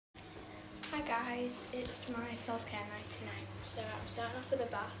Hi guys, it's my self-care night tonight. So I'm starting off with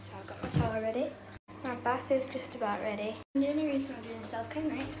a bath, so I've got my towel ready. My bath is just about ready. And the only reason I'm doing self-care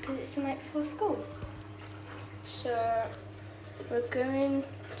night is because it's the night before school. So we're going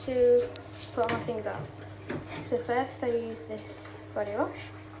to put all my things on. So first I use this body wash.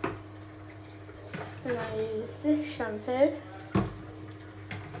 Then I use this shampoo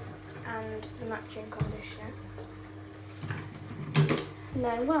and the matching conditioner. And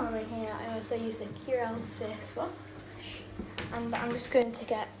then while I'm in here, I also use the Curel face wash, and I'm just going to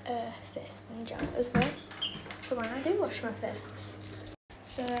get a face sponge out as well for when I do wash my face.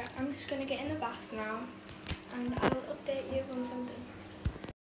 So I'm just going to get in the bath now, and I will update you once I'm done.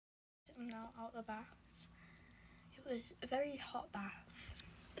 I'm now out of the bath. It was a very hot bath,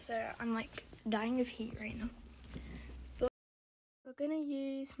 so I'm like dying of heat right now. But we're going to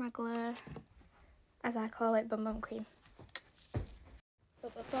use my Glow, as I call it, Bum Bum Cream.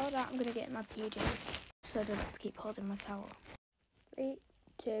 But before that, I'm going to get in my PJs, so I don't have to keep holding my towel. 3,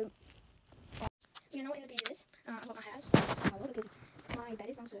 2, 1. You know what in the PJs? I've got my hairs towel because my bed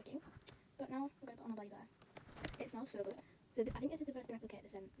is now soaking. But now I'm going to put on my body wear. It smells so good. So I think this is the first to replicate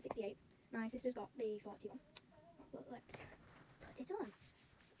the 68. My sister's got the 41. But let's put it on.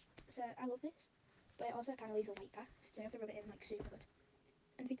 So I love this, but it also kind of leaves a white cast, so you have to rub it in like super good.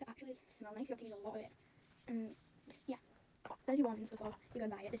 And for it to actually smell nice, you have to use a lot of it. And just, yeah. There's your warnings before you go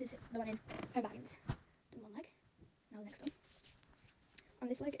and buy it. This is the one in Home Bargains. Done one leg. Now the next one. On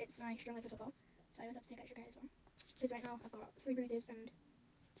this leg, it's my strong leg for football, so I always have to take extra care as well. Because right now I've got 3 bruises and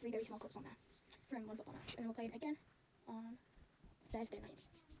 3 very small cuts on there from one football match, and then we're playing again on Thursday night.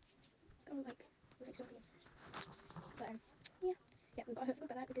 Looks like so clean. But yeah, we've got to hope for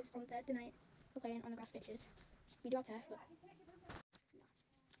good weather because on Thursday night we're playing on the grass pitches. We do have turf, but yeah.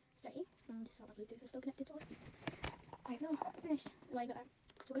 Steady. And just my Bluetooth is still connected to us. I've now finished the way better,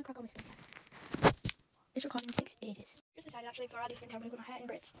 so we're going to crack on with skincare. This recording takes ages. Just decided actually before I do skincare I'm going to put my hair in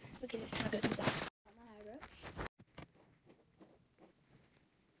braids because it's trying to go through that. My hair brush.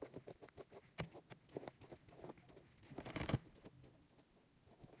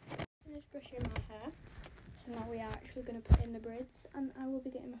 Finished brushing my hair, so now we are actually going to put in the braids, and I will be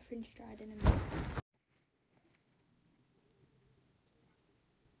getting my fringe dried in a minute.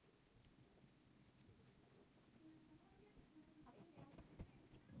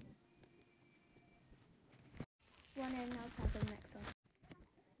 One in, now to have the next one.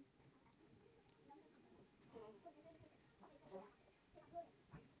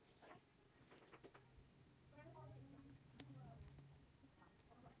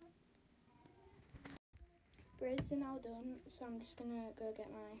 Braids are now done, so I'm just gonna go get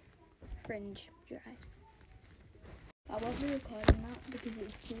my fringe dried. I wasn't recording that because it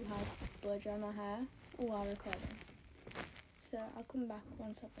was too hard to blow dry my hair while recording. So I'll come back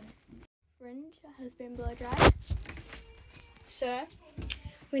once I've done it. Fringe has been blow dried. So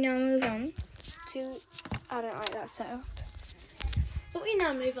we now move on to, I don't like that setup, but we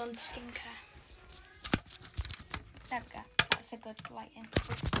now move on to skincare. There we go, that's a good lighting.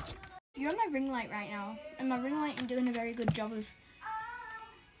 You're on my ring light right now, and my ring light is doing a very good job of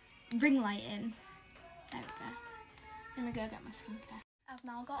ring lighting. There we go. Let me go get my skincare. I've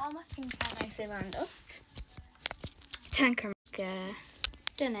now got all my skincare nicely lined up. Tanker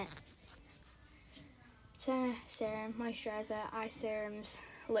done it. Toner, serum, moisturiser, eye serums,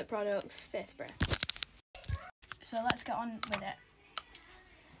 lip products, face spray. So let's get on with it.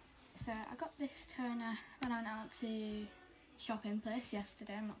 So I got this toner when I went out to shopping place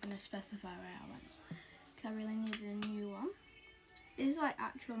yesterday. I'm not going to specify where I went because I really needed a new one. This is like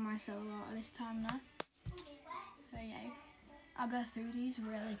actual micellar water this time now. So yeah, I'll go through these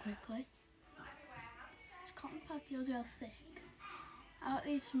really quickly. This cotton pad feels real thick. I got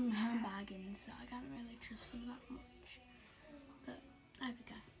these from Home Bargains, so I can't really trust them that much. But there we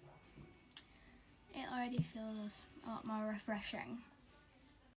go. It already feels a lot more refreshing.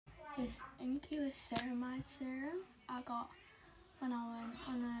 This Inculus Ceramide serum I got when I went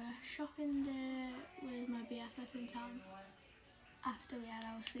on a shopping day with my BFF in town after we had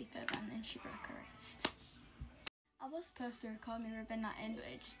our sleepover, and then she broke her wrist. I was supposed to record me rubbing that in, but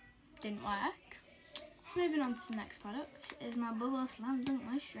it just didn't work. So moving on to the next product is my Bubble Slam Dunk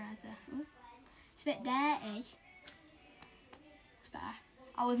Moisturiser. Ooh, it's a bit dirty. It's better.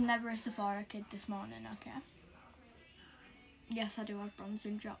 I was never a Sephora kid this morning, okay? Yes, I do have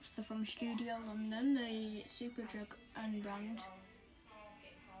bronzing drops. They're from Studio London, the Superdrug and brand.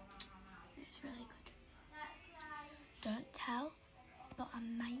 It's really good. Don't tell, but I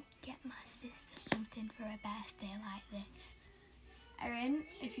might get my sister something for her birthday like this. Erin,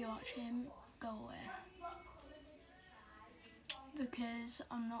 if you're watching, go away. Because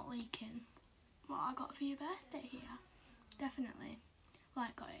I'm not leaking. what I got for your birthday here. Definitely. Well, I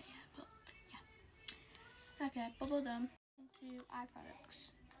ain't got it yet, but yeah. Okay, bubblegum. Into eye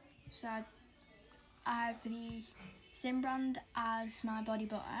products. So I have the same brand as my body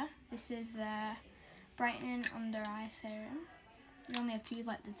butter. This is the brightening under eye serum. You only have to use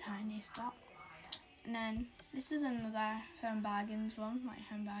like the tiniest dot. And then this is another Home Bargains one, like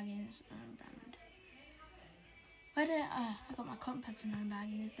Home Bargains brand. Where did I got my cotton pads from Home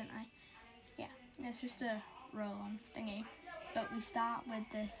Bargains, didn't I? Yeah, it's just a roll-on thingy. But we start with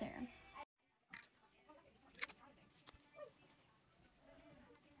the serum.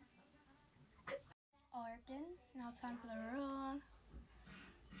 All rubbed in. Now time for the roll-on.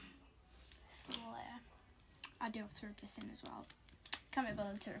 Slayer. I do have to rub this in as well. Can't be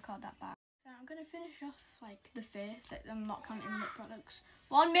bothered to record that back. So I'm gonna finish off like the face. Like, I'm not counting lip products.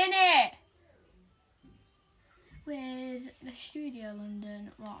 1 minute. With the Studio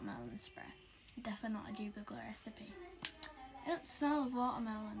London watermelon spray. Definitely not a duplicate recipe. It don't smell of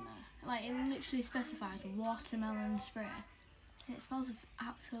watermelon though. Like it literally specifies watermelon spray. And it smells of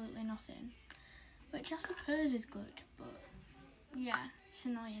absolutely nothing. Which I suppose is good, but yeah, it's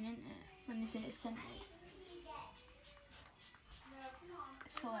annoying, isn't it? When they say it's scented.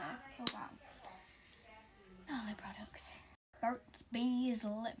 Slayer. Oh wow. Now lip products. Burt's Bees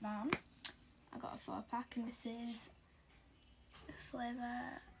lip balm. I got a 4-pack and this is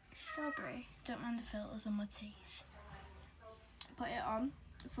flavour strawberry. Don't mind the filters on my teeth. Put it on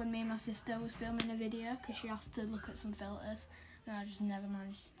when me and my sister was filming a video because she asked to look at some filters and I just never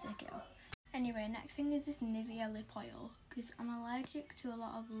managed to take it off. Anyway, next thing is this Nivea lip oil because I'm allergic to a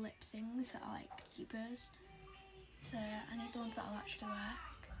lot of lip things that are like cheapers. So I need the ones that will actually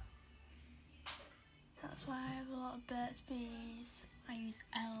work. That's why I have a lot of Burt's Bees. I use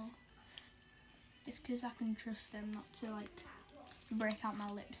Elle. It's because I can trust them not to like break out my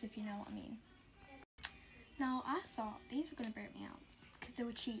lips, if you know what I mean. Now I thought these were going to break me out because they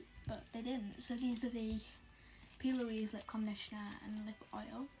were cheap, but they didn't. So these are the P. Louise lip conditioner and lip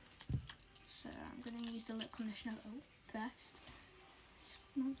oil. So I'm going to use the lip conditioner first.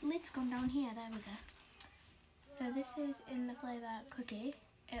 My lid's gone down here, there we go. So this is in the flavour Cookie.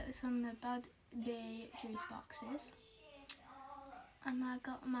 It was from the Bad Bay juice boxes. And I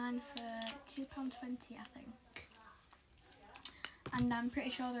got mine for £2.20 I think. And I'm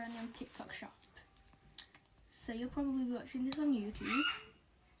pretty sure they're only on TikTok shop. So you'll probably be watching this on YouTube.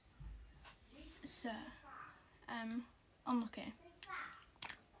 So, unlucky.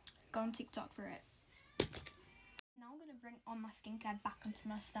 Go on TikTok for it. Now I'm going to bring on my skincare back onto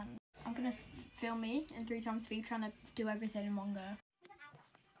my stand. I'm going to film me in 3x3 trying to do everything in one go.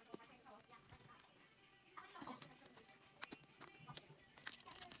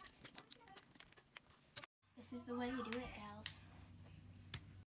 This is the way you do it, girls.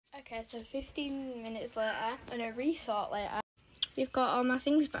 Okay, so 15 minutes later, and a resort later, we've got all my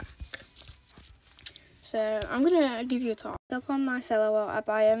things back. So I'm going to give you a talk. Up on my Micellar Water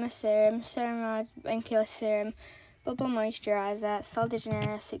Biome Serum, Ceramide Ankylos Serum, Bubble Moisturiser, Sol de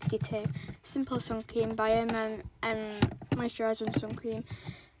Janeiro 62, Simple Sun Cream, Biome Moisturiser and Sun Cream,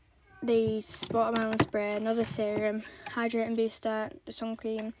 the Watermelon Spray, another serum, Hydrating Booster, the Sun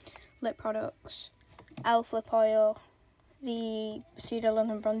Cream, lip products, Elf lip oil, the Studio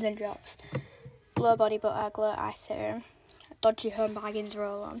London Bronzing Drops, Glow Body Butter, Glow Eye Serum, Dodgy Home Bargains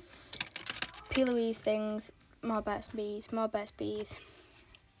Roll On, P. Louise things, more Burt's Bees.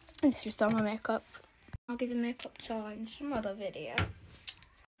 It's just all my makeup. I'll give you a makeup tour in some other video.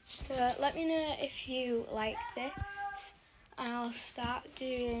 So let me know if you like this. I'll start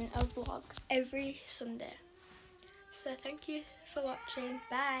doing a vlog every Sunday. So thank you for watching.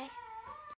 Bye.